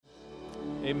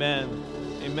Amen.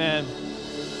 Amen.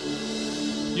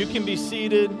 You can be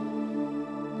seated.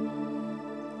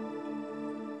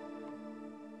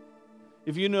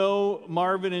 If you know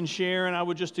Marvin and Sharon, I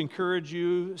would just encourage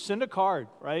you, send a card,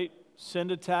 right?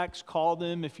 Send a text, call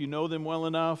them if you know them well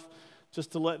enough,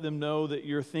 just to let them know that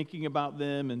you're thinking about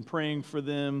them and praying for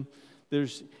them.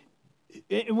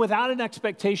 Without an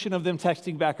expectation of them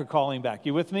texting back or calling back.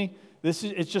 You with me?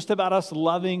 It's just about us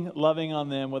loving on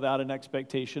them without an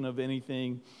expectation of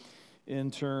anything in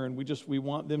turn. We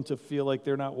want them to feel like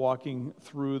they're not walking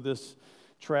through this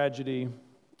tragedy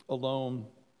alone.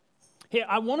 Hey,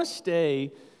 I want to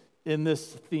stay in this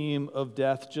theme of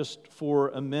death just for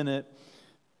a minute.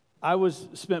 I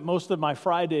spent most of my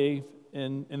Friday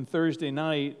and Thursday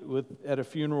night at a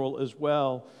funeral as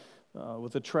well,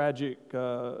 with a tragic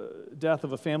death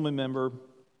of a family member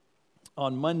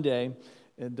on Monday.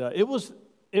 And it was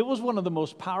one of the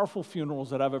most powerful funerals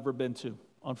that I've ever been to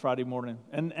on Friday morning.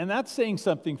 And that's saying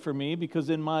something for me, because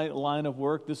in my line of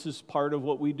work, this is part of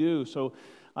what we do. So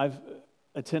I've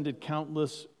attended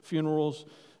countless funerals,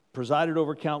 presided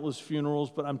over countless funerals,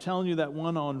 but I'm telling you that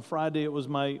one on Friday, it was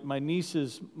my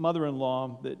niece's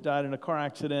mother-in-law that died in a car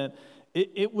accident.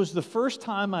 It was the first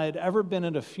time I had ever been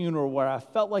at a funeral where I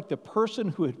felt like the person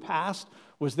who had passed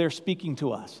was there speaking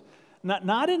to us.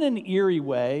 Not in an eerie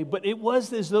way, but it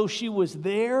was as though she was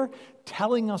there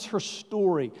telling us her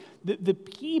story. The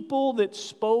people that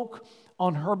spoke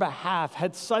on her behalf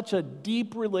had such a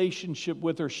deep relationship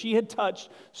with her. She had touched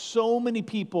so many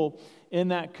people in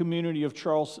that community of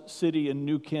Charles City and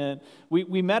New Kent.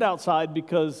 We met outside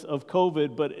because of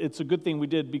COVID, but it's a good thing we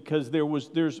did, because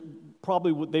there's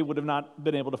probably they would have not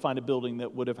been able to find a building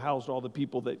that would have housed all the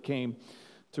people that came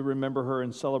to remember her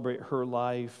and celebrate her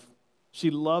life. She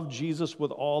loved Jesus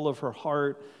with all of her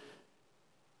heart.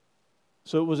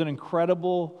 So it was an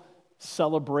incredible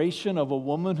celebration of a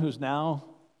woman who's now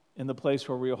in the place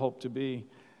where we hope to be.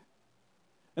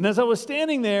 And as I was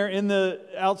standing there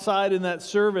outside in that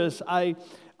service, I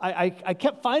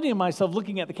kept finding myself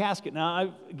looking at the casket. Now,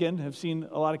 I, again, have seen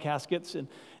a lot of caskets.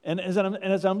 And as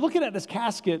I'm looking at this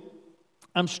casket,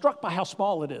 I'm struck by how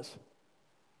small it is.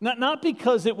 Not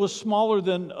because it was smaller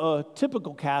than a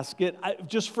typical casket.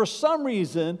 Just for some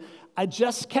reason, I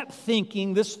just kept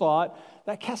thinking this thought,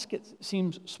 that casket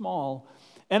seems small.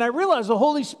 And I realized the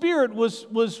Holy Spirit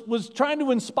was trying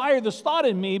to inspire this thought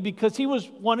in me, because he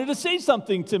wanted to say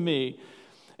something to me.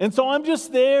 And so I'm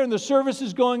just there, and the service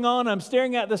is going on. I'm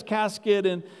staring at this casket,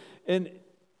 and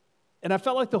I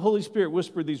felt like the Holy Spirit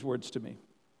whispered these words to me.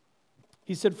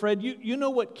 He said, "Fred, you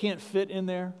know what can't fit in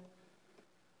there?"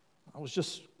 I was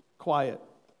just quiet,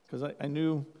 because I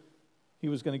knew he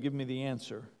was going to give me the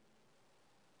answer.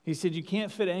 He said, "You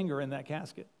can't fit anger in that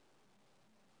casket.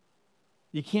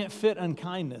 You can't fit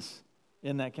unkindness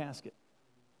in that casket.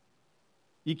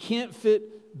 You can't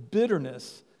fit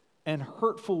bitterness and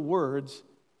hurtful words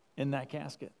in that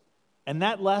casket." And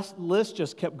that last list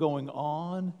just kept going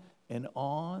on and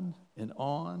on and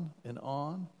on and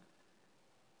on.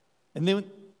 And then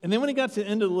when he got to the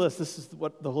end of the list, this is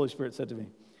what the Holy Spirit said to me.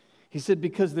 He said,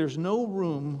 "Because there's no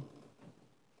room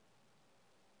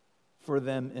for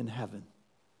them in heaven.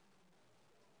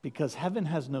 Because heaven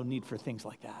has no need for things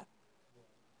like that."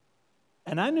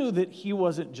 And I knew that he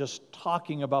wasn't just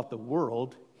talking about the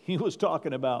world, he was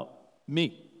talking about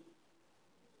me.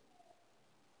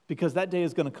 Because that day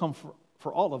is going to come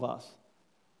for all of us.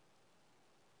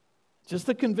 Just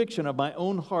the conviction of my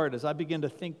own heart as I begin to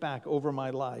think back over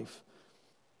my life,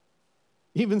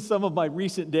 even some of my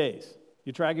recent days.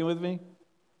 You tracking with me?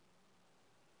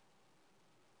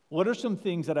 What are some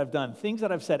things that I've done, things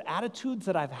that I've said, attitudes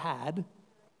that I've had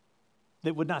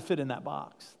that would not fit in that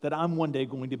box, that I'm one day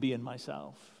going to be in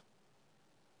myself?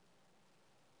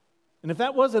 And if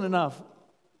that wasn't enough,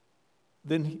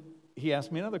 then he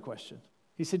asked me another question.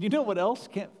 He said, "You know what else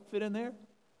can't fit in there?"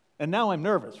 And now I'm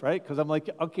nervous, right? Because I'm like,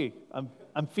 okay,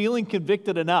 I'm feeling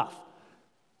convicted enough.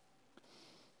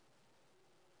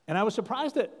 And I was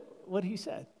surprised at what he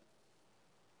said.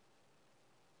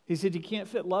 He said, "You can't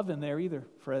fit love in there either,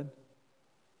 Fred,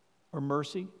 or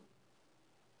mercy,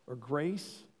 or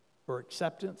grace, or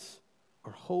acceptance,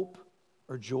 or hope,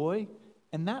 or joy."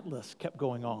 And that list kept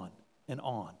going on and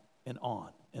on and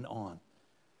on and on.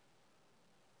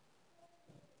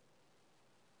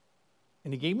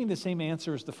 And he gave me the same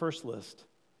answer as the first list,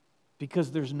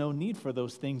 because there's no need for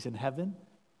those things in heaven,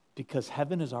 because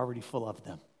heaven is already full of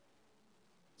them.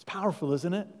 It's powerful,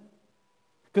 isn't it?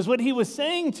 Because what he was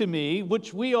saying to me,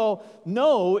 which we all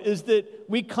know, is that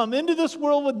we come into this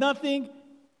world with nothing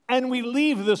and we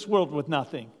leave this world with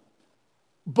nothing.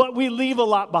 But we leave a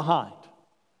lot behind.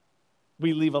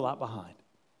 We leave a lot behind.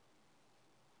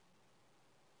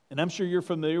 And I'm sure you're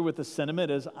familiar with the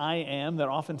sentiment, as I am, that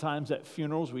oftentimes at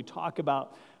funerals we talk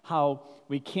about how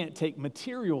we can't take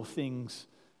material things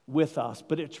with us.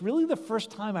 But it's really the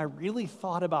first time I really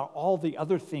thought about all the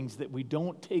other things that we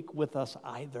don't take with us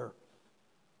either.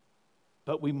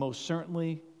 But we most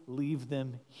certainly leave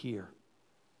them here.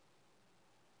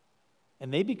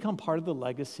 And they become part of the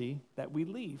legacy that we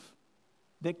leave,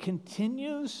 that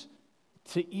continues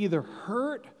to either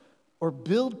hurt or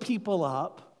build people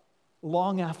up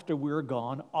long after we're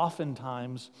gone,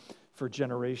 oftentimes for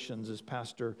generations, as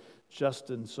Pastor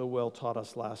Justin so well taught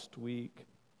us last week.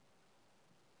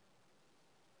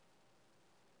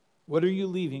 What are you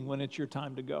leaving when it's your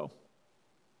time to go?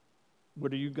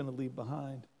 What are you going to leave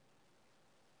behind?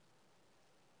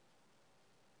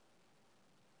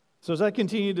 So as I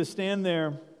continued to stand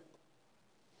there,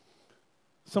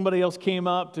 somebody else came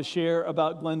up to share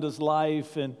about Glenda's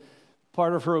life, and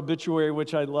part of her obituary,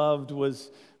 which I loved,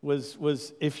 was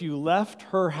if you left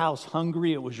her house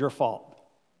hungry, it was your fault.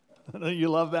 You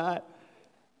love that?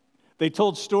 They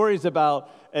told stories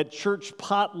about at church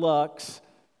potlucks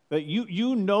that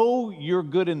you know you're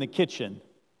good in the kitchen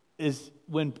is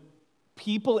when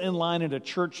people in line at a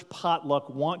church potluck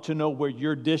want to know where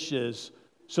your dish is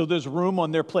so there's room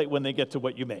on their plate when they get to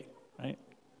what you made, right?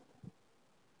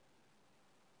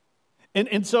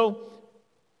 And so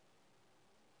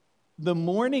the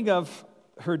morning of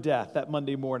her death, that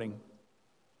Monday morning,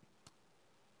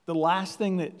 the last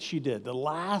thing that she did, the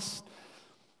last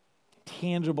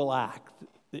tangible act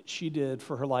that she did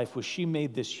for her life was she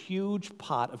made this huge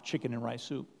pot of chicken and rice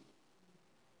soup.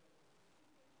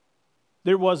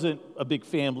 There wasn't a big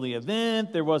family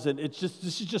event. This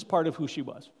is just part of who she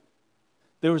was.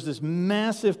 There was this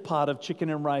massive pot of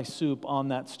chicken and rice soup on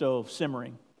that stove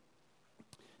simmering.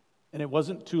 And it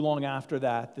wasn't too long after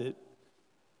that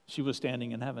she was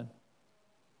standing in heaven.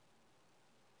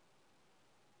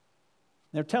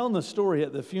 They're telling the story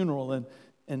at the funeral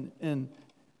and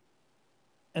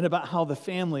about how the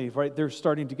family, right, they're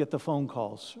starting to get the phone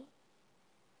calls.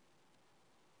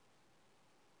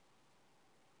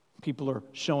 People are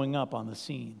showing up on the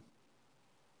scene.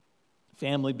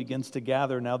 Family begins to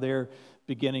gather. Now they're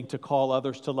beginning to call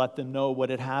others to let them know what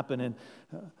had happened. And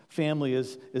family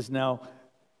is now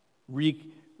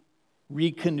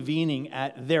reconvening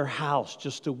at their house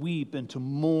just to weep and to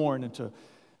mourn and to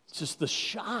just the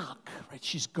shock, right?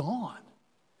 She's gone.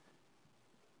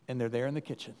 And they're there in the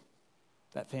kitchen,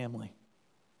 that family.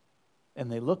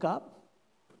 And they look up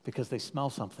because they smell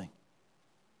something.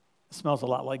 It smells a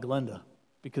lot like Glenda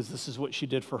because this is what she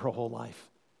did for her whole life.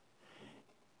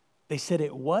 They said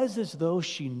it was as though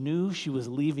she knew she was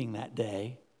leaving that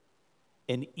day,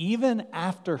 and even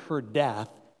after her death,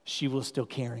 she was still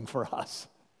caring for us.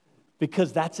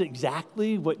 Because that's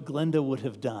exactly what Glenda would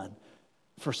have done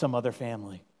for some other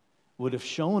family. Would have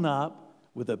shown up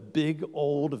with a big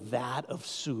old vat of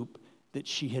soup that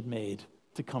she had made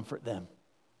to comfort them.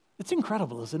 It's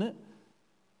incredible, isn't it?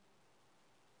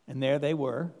 And there they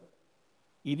were,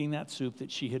 eating that soup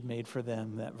that she had made for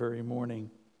them that very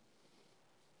morning.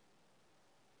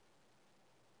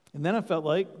 And then I felt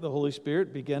like the Holy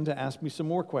Spirit began to ask me some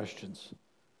more questions.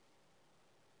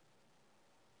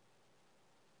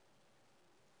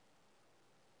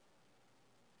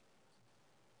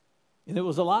 And it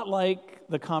was a lot like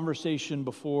the conversation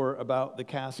before about the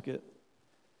casket.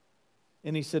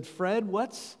 And he said, Fred,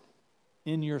 what's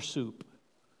in your soup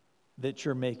that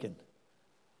you're making?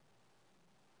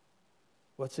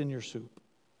 What's in your soup?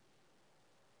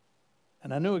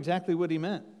 And I know exactly what he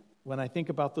meant when I think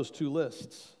about those two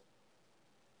lists.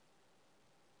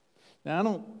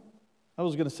 Now, I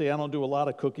was going to say I don't do a lot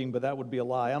of cooking, but that would be a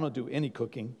lie. I don't do any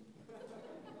cooking.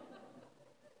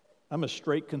 I'm a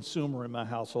straight consumer in my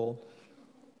household.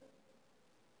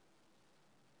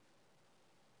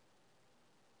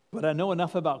 But I know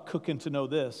enough about cooking to know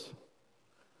this.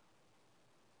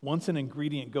 Once an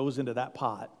ingredient goes into that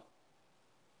pot,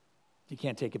 you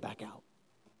can't take it back out.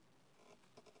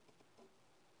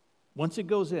 Once it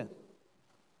goes in,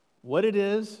 what it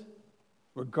is,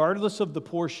 regardless of the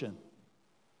portion,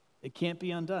 it can't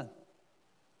be undone.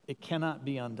 It cannot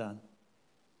be undone.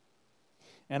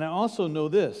 And I also know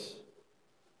this,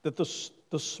 that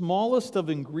the smallest of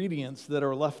ingredients that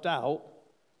are left out,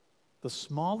 the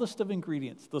smallest of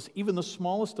ingredients, even the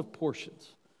smallest of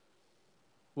portions,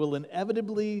 will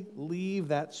inevitably leave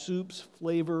that soup's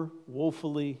flavor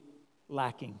woefully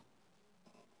lacking.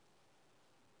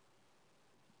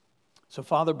 So,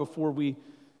 Father, before we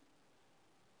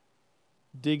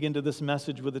dig into this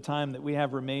message with the time that we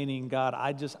have remaining, God,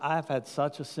 I've had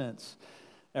such a sense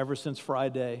ever since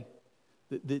Friday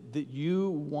that you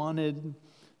wanted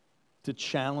to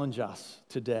challenge us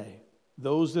today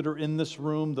those that are in this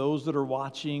room, those that are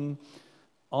watching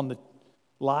on the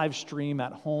live stream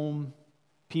at home,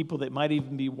 people that might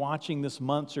even be watching this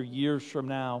months or years from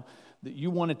now, that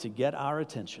you wanted to get our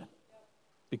attention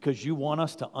because you want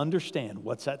us to understand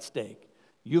what's at stake.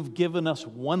 You've given us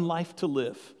one life to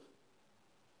live,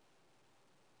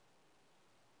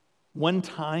 one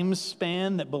time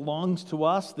span that belongs to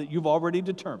us that you've already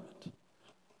determined.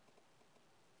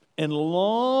 And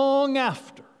long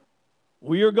after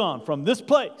we are gone from this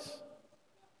place,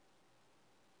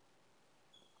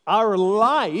 our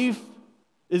life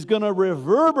is going to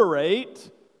reverberate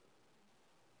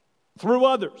through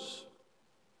others.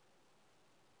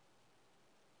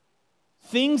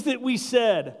 Things that we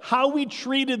said, how we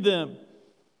treated them,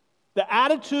 the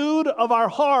attitude of our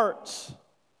hearts.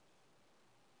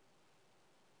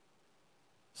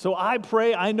 So I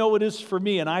pray, I know it is for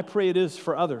me, and I pray it is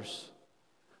for others,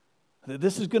 that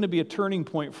this is going to be a turning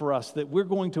point for us, that we're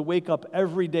going to wake up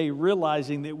every day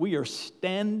realizing that we are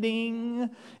standing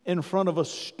in front of a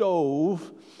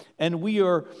stove and we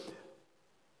are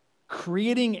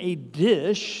creating a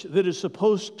dish that is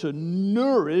supposed to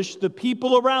nourish the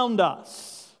people around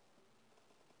us.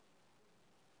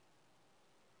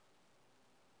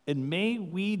 And may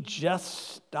we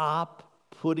just stop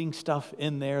putting stuff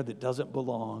in there that doesn't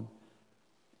belong.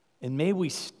 And may we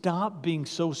stop being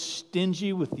so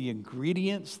stingy with the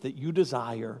ingredients that you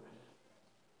desire.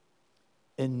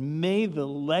 And may the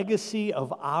legacy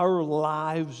of our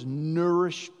lives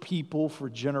nourish people for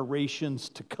generations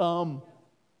to come.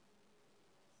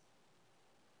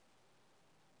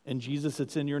 And Jesus,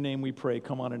 it's in your name we pray.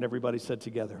 Come on, and everybody said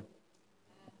together.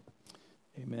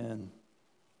 Amen.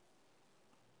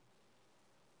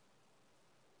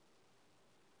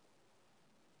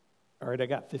 All right, I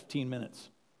got 15 minutes.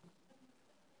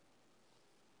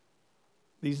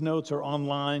 These notes are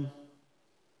online,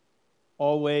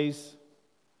 always.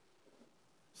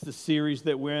 It's the series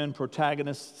that we're in,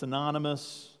 Protagonists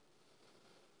Anonymous.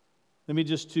 Let me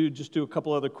just do a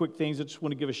couple other quick things. I just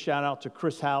want to give a shout out to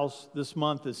Chris House. This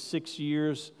month is 6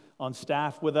 years on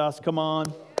staff with us. Come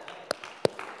on.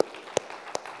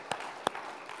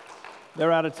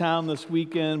 They're out of town this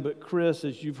weekend, but Chris,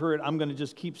 as you've heard, I'm going to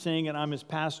just keep saying it. I'm his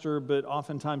pastor, but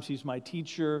oftentimes he's my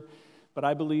teacher. But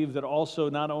I believe that also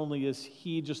not only is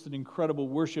he just an incredible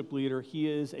worship leader, he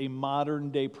is a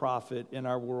modern-day prophet in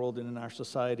our world and in our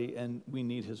society, and we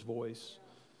need his voice.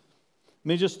 Let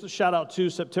me just shout out to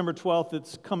September 12th.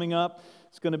 It's coming up.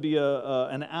 It's going to be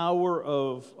an hour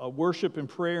of worship and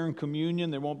prayer and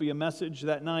communion. There won't be a message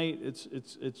that night.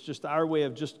 It's just our way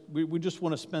of we just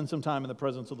want to spend some time in the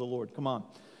presence of the Lord. Come on.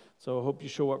 So I hope you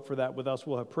show up for that with us.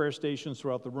 We'll have prayer stations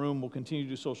throughout the room. We'll continue to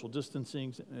do social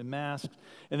distancing and masks.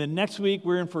 And then next week,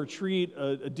 we're in for a treat.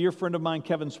 A dear friend of mine,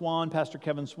 Kevin Swan, Pastor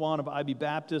Kevin Swan of IB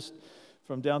Baptist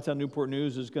from downtown Newport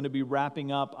News, is going to be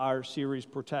wrapping up our series,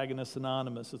 Protagonists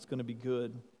Anonymous. It's going to be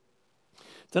good.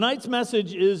 Tonight's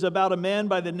message is about a man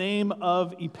by the name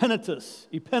of Epenetus.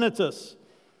 Epenetus.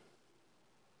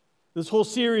 This whole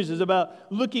series is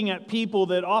about looking at people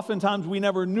that oftentimes we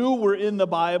never knew were in the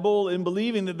Bible and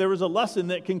believing that there was a lesson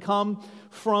that can come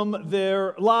from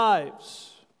their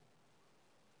lives.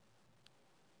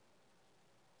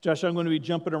 Josh, I'm going to be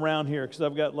jumping around here because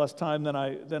I've got less time than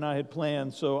I had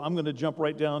planned. So I'm going to jump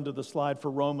right down to the slide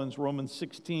for Romans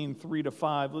 16,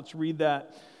 3-5. Let's read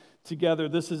that together.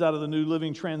 This is out of the New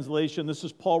Living Translation. This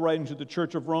is Paul writing to the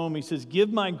church of Rome. He says,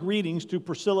 "Give my greetings to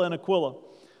Priscilla and Aquila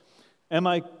and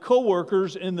my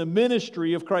co-workers in the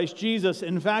ministry of Christ Jesus.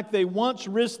 In fact, they once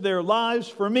risked their lives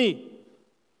for me.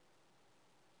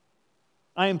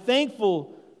 I am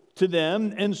thankful to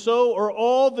them, and so are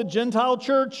all the Gentile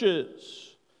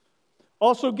churches.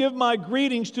 Also give my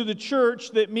greetings to the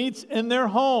church that meets in their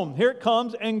home." Here it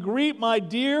comes. "And greet my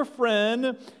dear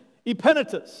friend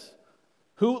Epenetus,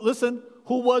 who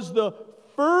was the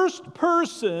first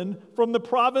person from the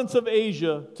province of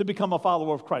Asia to become a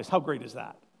follower of Christ." How great is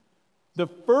that? The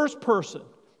first person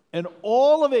in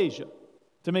all of Asia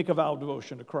to make a vow of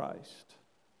devotion to Christ.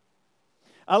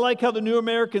 I like how the New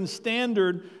American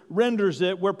Standard renders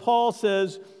it, where Paul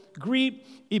says, "Greet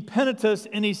Epenetus,"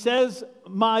 and he says,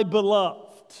 "my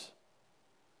beloved."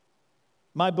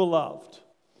 My beloved,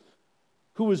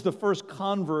 who was the first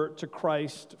convert to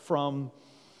Christ from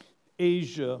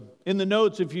Asia. In the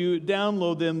notes, if you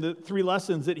download them, the 3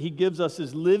 lessons that he gives us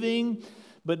is living,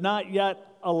 but not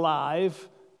yet alive;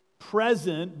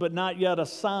 present, but not yet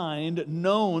assigned;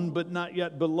 known, but not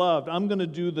yet beloved. I'm going to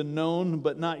do the known,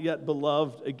 but not yet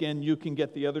beloved. Again, you can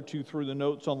get the other 2 through the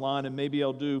notes online, and maybe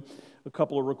I'll do a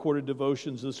couple of recorded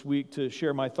devotions this week to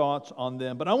share my thoughts on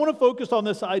them. But I want to focus on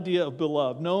this idea of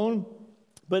beloved. Known,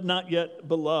 but not yet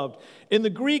beloved. In the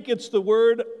Greek, it's the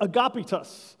word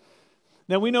agapetus.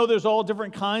 Now, we know there's all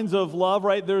different kinds of love,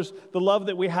 right? There's the love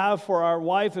that we have for our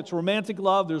wife. It's romantic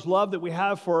love. There's love that we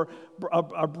have for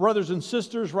our brothers and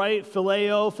sisters, right?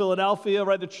 Phileo, Philadelphia,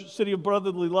 right? The city of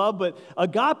brotherly love. But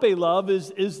agape love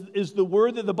is the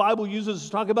word that the Bible uses to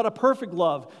talk about a perfect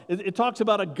love. It talks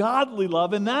about a godly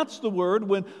love, and that's the word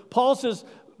when Paul says,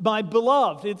 my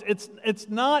beloved. It's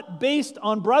not based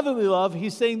on brotherly love.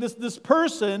 He's saying this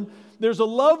person, there's a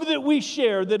love that we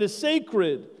share that is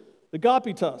sacred,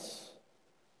 agapetus.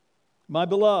 My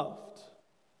beloved.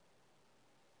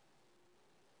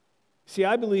 See,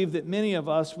 I believe that many of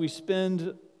us, we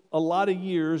spend a lot of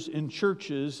years in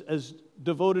churches as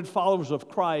devoted followers of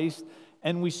Christ,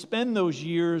 and we spend those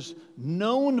years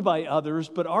known by others,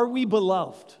 but are we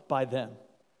beloved by them?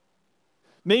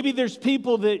 Maybe there's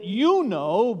people that you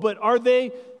know, but are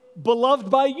they beloved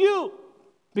by you?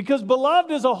 Because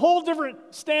beloved is a whole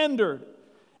different standard.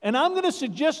 And I'm going to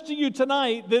suggest to you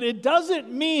tonight that it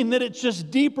doesn't mean that it's just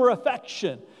deeper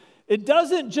affection. It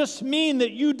doesn't just mean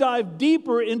that you dive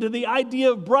deeper into the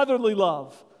idea of brotherly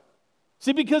love.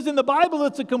 See, because in the Bible,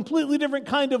 it's a completely different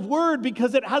kind of word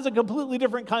because it has a completely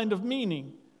different kind of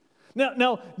meaning.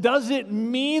 Now, does it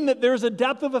mean that there's a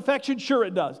depth of affection? Sure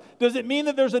it does. Does it mean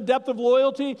that there's a depth of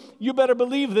loyalty? You better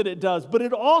believe that it does. But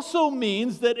it also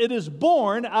means that it is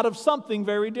born out of something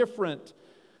very different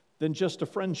than just a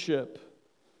friendship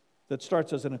that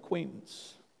starts as an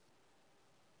acquaintance.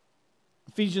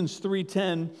 Ephesians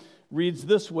 3:10 reads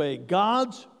this way,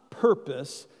 God's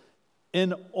purpose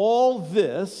in all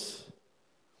this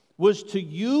was to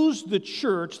use the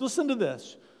church, listen to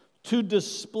this, to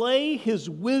display his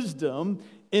wisdom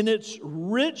in its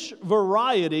rich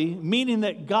variety, meaning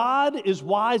that God is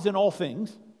wise in all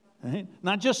things, right?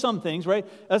 Not just some things, right?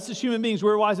 Us as human beings,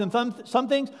 we're wise in some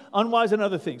things, unwise in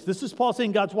other things. This is Paul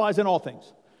saying God's wise in all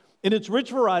things. In its rich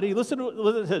variety, listen to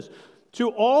what it says, to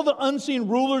all the unseen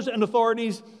rulers and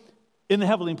authorities in the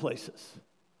heavenly places.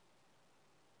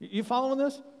 You following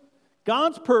this?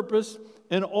 God's purpose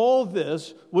in all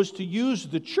this was to use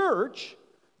the church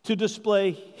to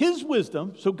display his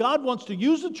wisdom. So God wants to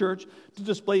use the church to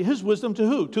display his wisdom to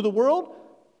who? To the world?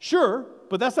 Sure,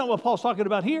 but that's not what Paul's talking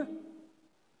about here.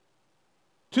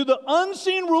 To the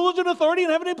unseen rulers and authority in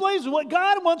heavenly places. What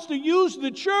God wants to use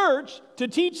the church to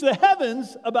teach the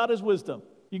heavens about his wisdom.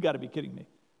 You got to be kidding me.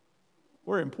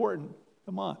 We're important.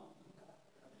 Come on.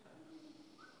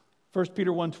 1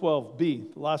 Peter 1:12, B,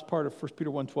 the last part of 1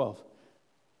 Peter 1:12.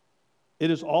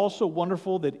 It is also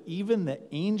wonderful that even the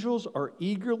angels are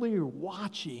eagerly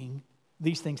watching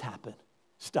these things happen.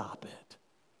 Stop it.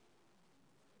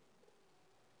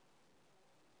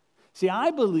 See,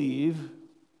 I believe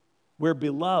where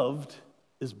beloved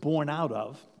is born out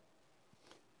of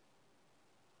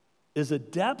is a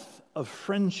depth of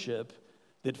friendship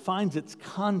that finds its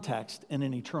context in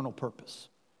an eternal purpose.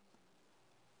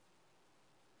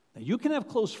 Now, you can have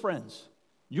close friends.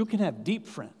 You can have deep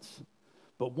friends.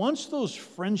 But once those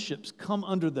friendships come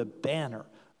under the banner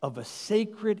of a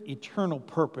sacred eternal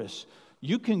purpose,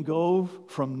 you can go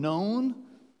from known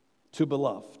to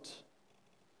beloved.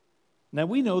 Now,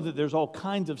 we know that there's all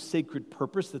kinds of sacred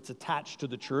purpose that's attached to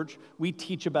the church. We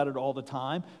teach about it all the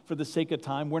time. For the sake of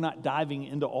time, we're not diving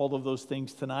into all of those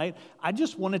things tonight. I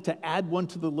just wanted to add one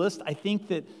to the list I think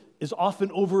that is often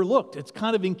overlooked. It's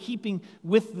kind of in keeping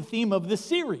with the theme of this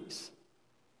series.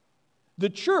 The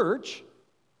church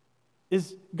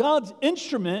is God's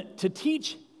instrument to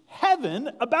teach heaven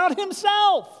about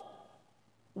himself.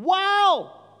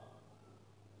 Wow!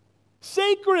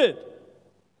 Sacred.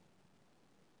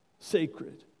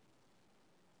 Sacred.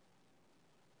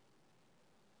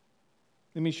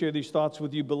 Let me share these thoughts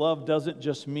with you. Beloved doesn't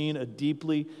just mean a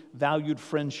deeply valued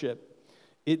friendship.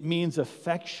 It means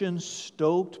affection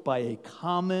stoked by a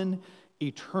common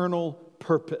eternal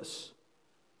purpose.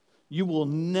 You will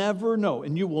never know,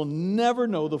 and you will never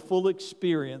know the full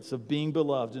experience of being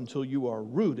beloved until you are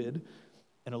rooted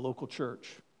in a local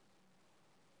church.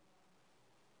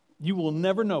 You will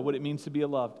never know what it means to be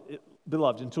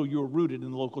beloved until you are rooted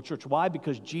in the local church. Why?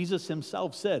 Because Jesus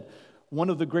himself said one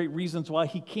of the great reasons why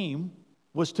he came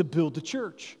was to build the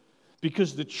church.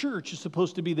 Because the church is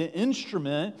supposed to be the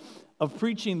instrument of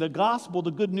preaching the gospel,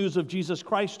 the good news of Jesus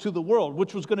Christ to the world,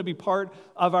 which was going to be part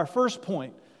of our first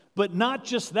point. But not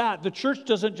just that. The church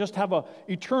doesn't just have an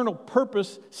eternal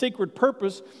purpose, sacred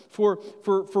purpose for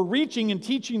reaching and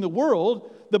teaching the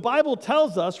world. The Bible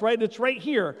tells us, right, it's right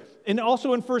here, and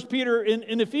also in 1 Peter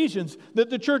in Ephesians, that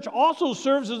the church also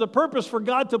serves as a purpose for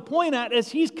God to point at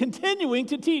as he's continuing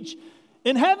to teach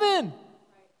in heaven.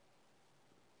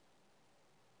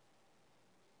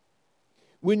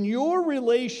 When your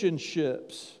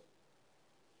relationships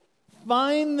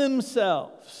find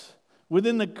themselves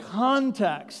within the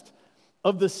context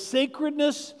of the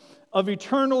sacredness of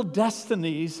eternal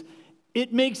destinies,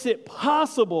 it makes it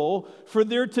possible for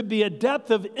there to be a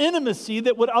depth of intimacy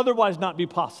that would otherwise not be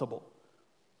possible.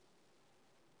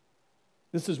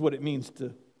 This is what it means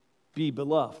to be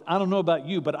beloved. I don't know about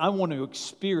you, but I want to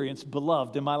experience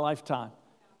beloved in my lifetime.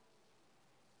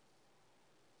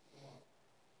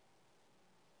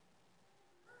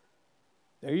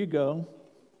 There you go.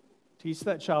 Teach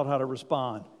that child how to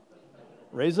respond.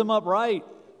 Raise them up right.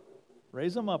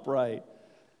 Raise them up right.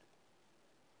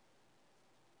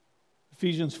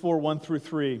 Ephesians 4, 1 through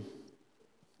 3.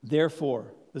 Therefore,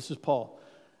 this is Paul,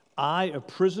 I, a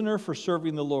prisoner for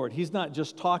serving the Lord. He's not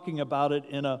just talking about it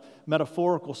in a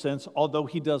metaphorical sense, although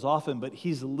he does often, but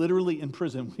he's literally in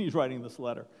prison when he's writing this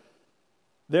letter.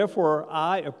 Therefore,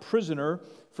 I, a prisoner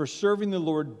for serving the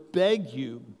Lord, beg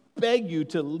you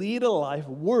to lead a life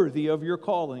worthy of your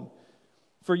calling.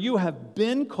 For you have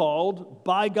been called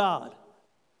by God.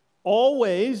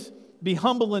 Always be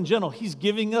humble and gentle. He's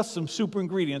giving us some super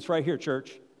ingredients right here,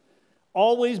 church.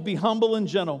 Always be humble and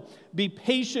gentle. Be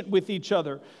patient with each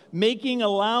other, making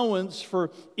allowance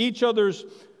for each other's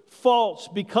faults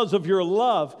because of your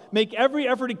love. Make every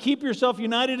effort to keep yourself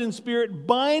united in spirit,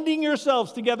 binding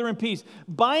yourselves together in peace.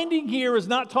 Binding here is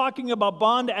not talking about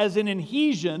bond as in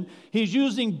adhesion. He's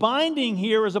using binding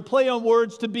here as a play on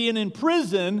words to being in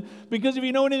prison, because if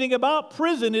you know anything about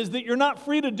prison is that you're not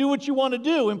free to do what you want to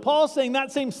do. And Paul's saying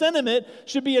that same sentiment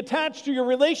should be attached to your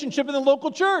relationship in the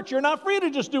local church. You're not free to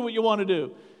just do what you want to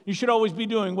do. You should always be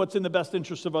doing what's in the best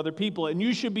interest of other people. And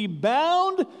you should be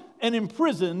bound and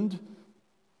imprisoned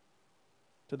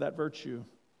to that virtue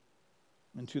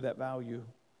and to that value.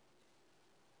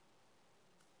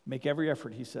 Make every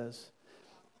effort, he says.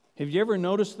 Have you ever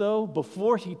noticed, though,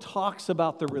 before he talks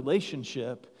about the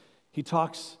relationship, he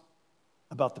talks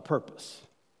about the purpose.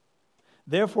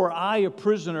 Therefore, I, a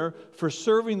prisoner for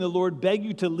serving the Lord, beg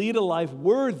you to lead a life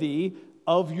worthy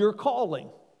of your calling.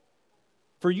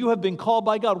 For you have been called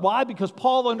by God. Why? Because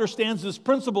Paul understands this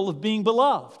principle of being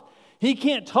beloved. He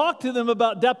can't talk to them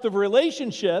about depth of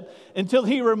relationship until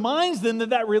he reminds them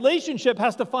that that relationship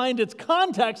has to find its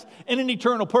context in an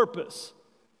eternal purpose.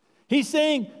 He's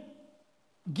saying,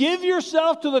 give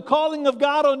yourself to the calling of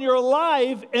God on your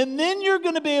life, and then you're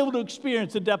going to be able to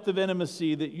experience a depth of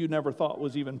intimacy that you never thought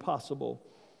was even possible.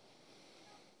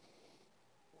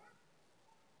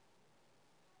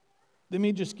 Let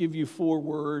me just give you 4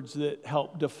 words that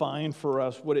help define for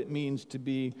us what it means to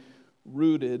be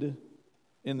rooted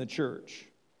in the church.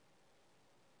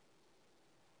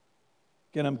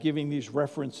 Again, I'm giving these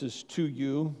references to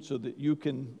you so that you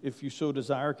can, if you so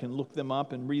desire, can look them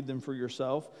up and read them for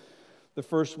yourself. The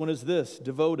first one is this: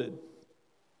 devoted.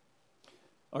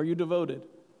 Are you devoted?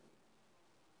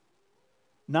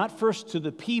 Not first to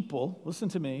the people, listen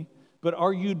to me, but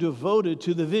are you devoted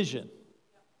to the vision?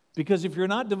 Because if you're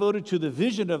not devoted to the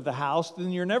vision of the house,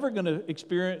 then you're never going to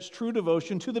experience true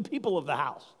devotion to the people of the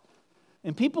house.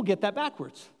 And people get that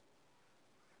backwards.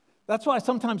 That's why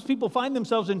sometimes people find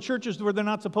themselves in churches where they're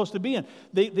not supposed to be in.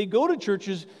 They go to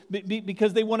churches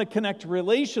because they want to connect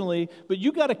relationally, but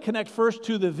you got to connect first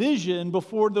to the vision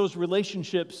before those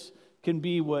relationships can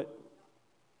be what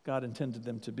God intended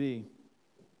them to be.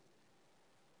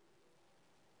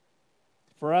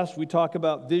 For us, we talk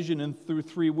about vision through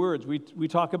 3 words. We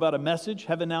talk about a message,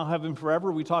 heaven now, heaven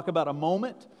forever. We talk about a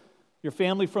moment, your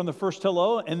family from the first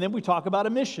hello, and then we talk about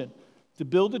a mission. To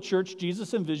build a church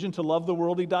Jesus envisioned to love the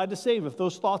world he died to save. If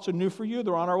those thoughts are new for you,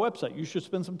 they're on our website. You should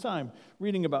spend some time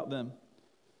reading about them.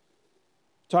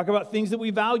 Talk about things that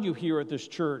we value here at this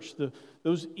church.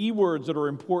 Those E words that are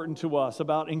important to us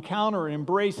about encounter,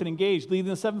 embrace, and engage. Leading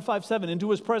the 757 into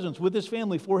his presence with his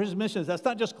family for his missions. That's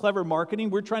not just clever marketing.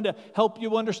 We're trying to help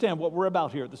you understand what we're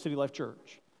about here at the City Life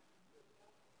Church.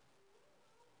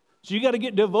 So you got to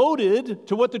get devoted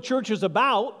to what the church is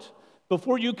about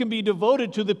before you can be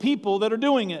devoted to the people that are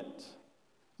doing it.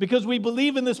 Because we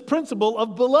believe in this principle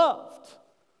of beloved.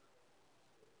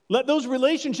 Let those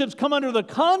relationships come under the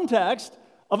context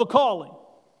of a calling.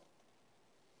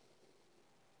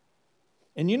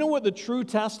 And you know what the true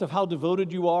test of how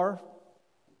devoted you are?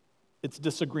 It's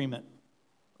disagreement.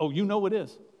 Oh, you know it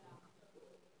is.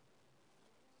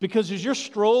 Because as you're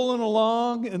strolling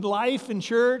along in life in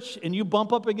church and you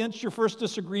bump up against your first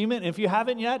disagreement, and if you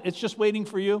haven't yet, it's just waiting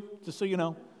for you, just so you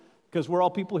know, because we're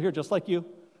all people here just like you.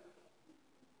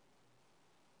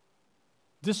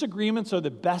 Disagreements are the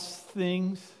best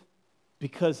things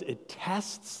because it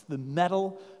tests the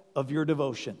mettle of your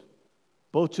devotion,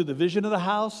 both to the vision of the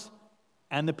house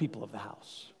and the people of the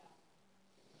house.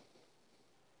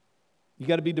 You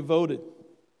got to be devoted.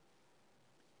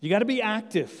 You got to be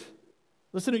active.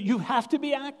 Listen, you have to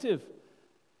be active.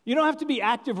 You don't have to be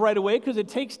active right away because it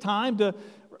takes time to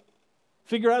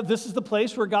figure out if this is the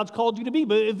place where God's called you to be.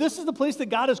 But if this is the place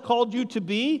that God has called you to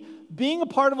be, being a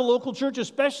part of a local church,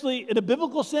 especially in a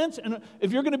biblical sense, and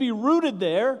if you're going to be rooted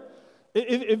there,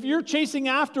 if you're chasing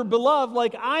after beloved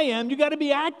like I am, you got to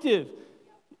be active.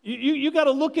 You got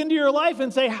to look into your life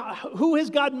and say, who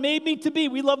has God made me to be?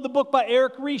 We love the book by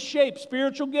Eric Rees, Shape,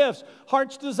 Spiritual Gifts,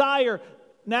 Heart's Desire,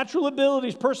 Natural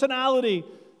Abilities, Personality,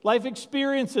 Life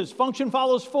Experiences, Function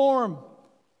Follows Form.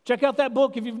 Check out that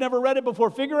book if you've never read it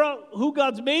before. Figure out who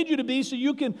God's made you to be so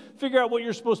you can figure out what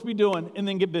you're supposed to be doing and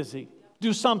then get busy.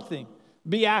 Do something.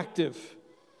 Be active.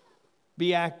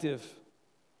 Be active.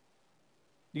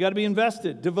 You got to be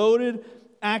invested, devoted,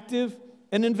 active,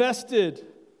 and invested.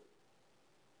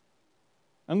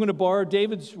 I'm going to borrow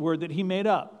David's word that he made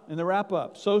up in the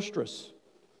wrap-up, sostrus.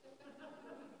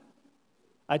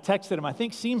 I texted him. I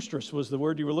think seamstress was the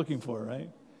word you were looking for, right?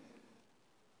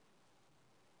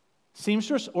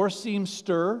 Seamstress or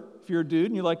seamster, if you're a dude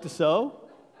and you like to sew.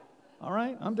 All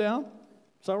right, I'm down.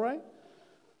 It's all right.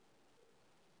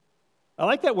 I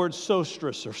like that word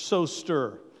sostrus or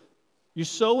soster. You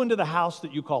sow into the house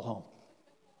that you call home.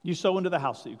 You sow into the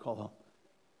house that you call home.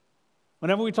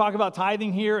 Whenever we talk about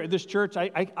tithing here at this church,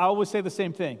 I always say the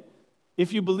same thing.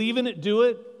 If you believe in it, do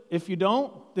it. If you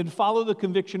don't, then follow the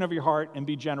conviction of your heart and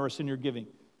be generous in your giving.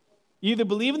 You either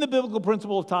believe in the biblical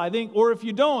principle of tithing, or if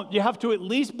you don't, you have to at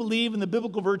least believe in the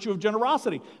biblical virtue of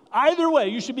generosity. Either way,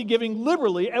 you should be giving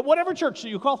liberally at whatever church that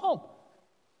you call home.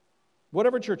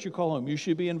 Whatever church you call home, you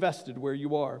should be invested where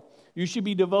you are. You should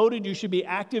be devoted, you should be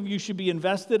active, you should be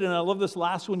invested, and I love this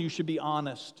last one, you should be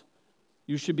honest.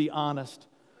 You should be honest.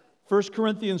 1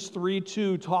 Corinthians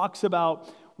 3:2 talks about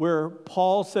where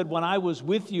Paul said, when I was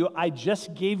with you, I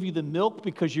just gave you the milk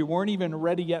because you weren't even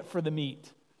ready yet for the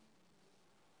meat.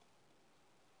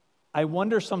 I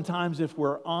wonder sometimes if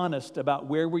we're honest about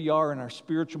where we are in our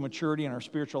spiritual maturity and our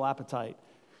spiritual appetite,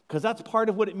 because that's part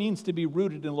of what it means to be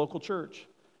rooted in local church.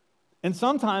 And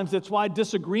sometimes that's why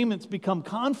disagreements become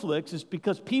conflicts, is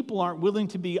because people aren't willing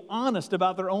to be honest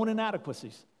about their own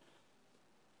inadequacies.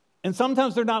 And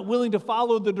sometimes they're not willing to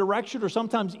follow the direction or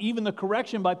sometimes even the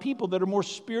correction by people that are more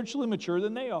spiritually mature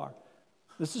than they are.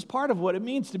 This is part of what it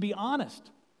means to be honest.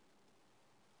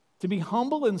 To be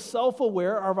humble and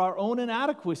self-aware of our own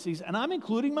inadequacies, and I'm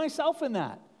including myself in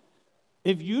that.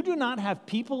 If you do not have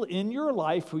people in your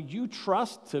life who you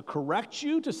trust to correct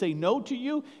you, to say no to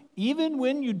you, even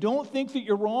when you don't think that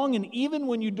you're wrong and even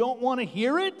when you don't want to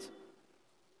hear it,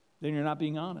 then you're not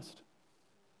being honest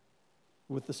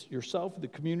with yourself, the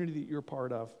community that you're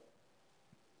part of.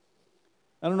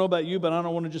 I don't know about you, but I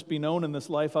don't want to just be known in this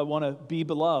life. I want to be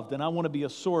beloved, and I want to be a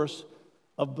source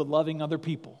of beloving other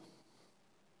people.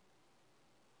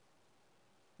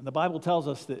 And the Bible tells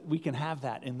us that we can have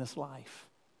that in this life.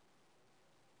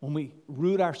 When we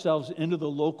root ourselves into the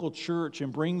local church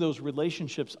and bring those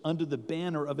relationships under the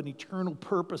banner of an eternal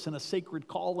purpose and a sacred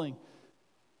calling,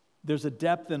 there's a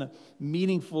depth and a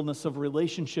meaningfulness of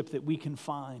relationship that we can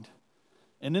find.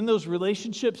 And in those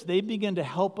relationships, they begin to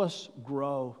help us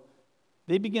grow.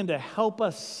 They begin to help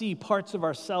us see parts of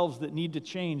ourselves that need to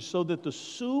change so that the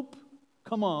soup,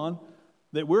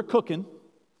 that we're cooking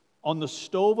on the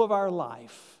stove of our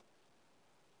life,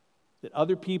 that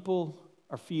other people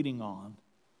are feeding on,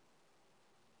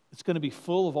 it's going to be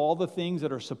full of all the things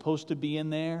that are supposed to be in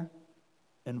there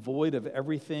and void of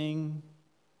everything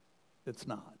that's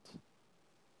not.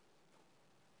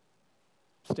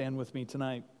 Stand with me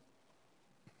tonight.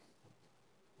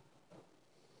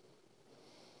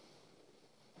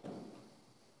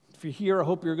 If you're here, I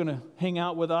hope you're going to hang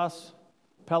out with us.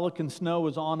 Pelican Snow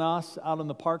is on us out in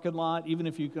the parking lot. Even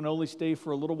if you can only stay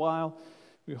for a little while,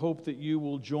 we hope that you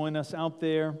will join us out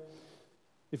there.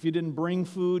 If you didn't bring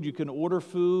food, you can order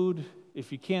food.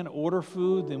 If you can't order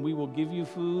food, then we will give you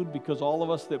food, because all of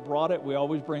us that brought it, we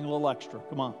always bring a little extra.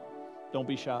 Come on. Don't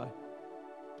be shy.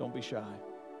 Don't be shy.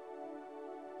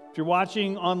 If you're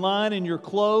watching online and you're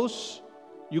close,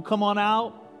 you come on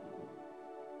out.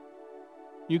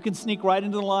 You can sneak right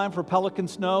into the line for Pelican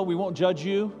Snow. We won't judge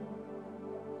you.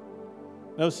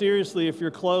 No, seriously, if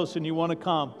you're close and you want to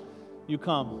come, you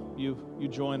come. You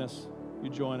join us. You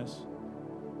join us.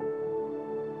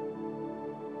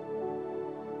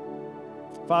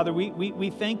 Father, we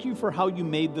thank you for how you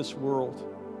made this world.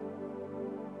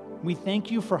 We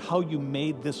thank you for how you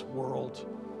made this world.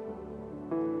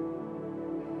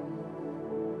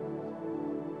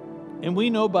 And we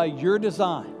know by your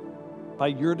design,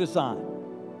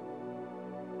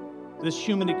 this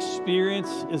human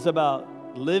experience is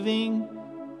about living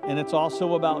and it's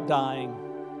also about dying.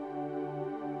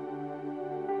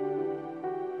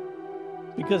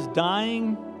 Because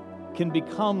dying can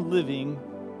become living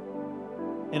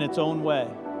in its own way.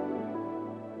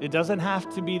 It doesn't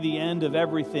have to be the end of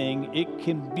everything. It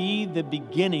can be the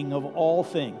beginning of all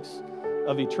things,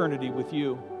 of eternity with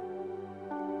you.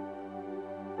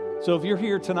 So if you're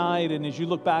here tonight and as you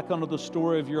look back onto the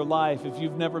story of your life, if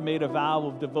you've never made a vow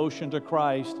of devotion to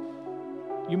Christ,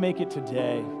 you make it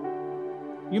today.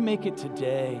 You make it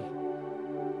today.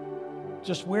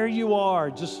 Just where you are,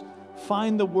 just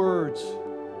find the words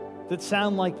that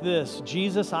sound like this.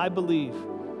 Jesus, I believe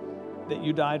that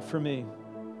you died for me.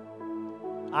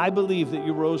 I believe that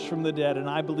you rose from the dead, and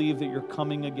I believe that you're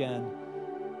coming again.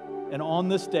 And on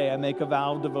this day, I make a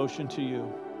vow of devotion to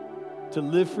you, to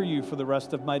live for you for the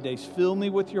rest of my days. Fill me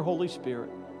with your Holy Spirit.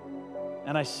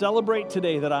 And I celebrate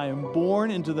today that I am born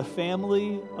into the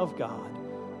family of God.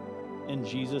 In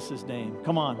Jesus' name.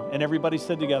 Come on. And everybody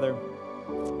said together,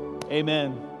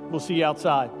 amen. We'll see you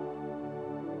outside.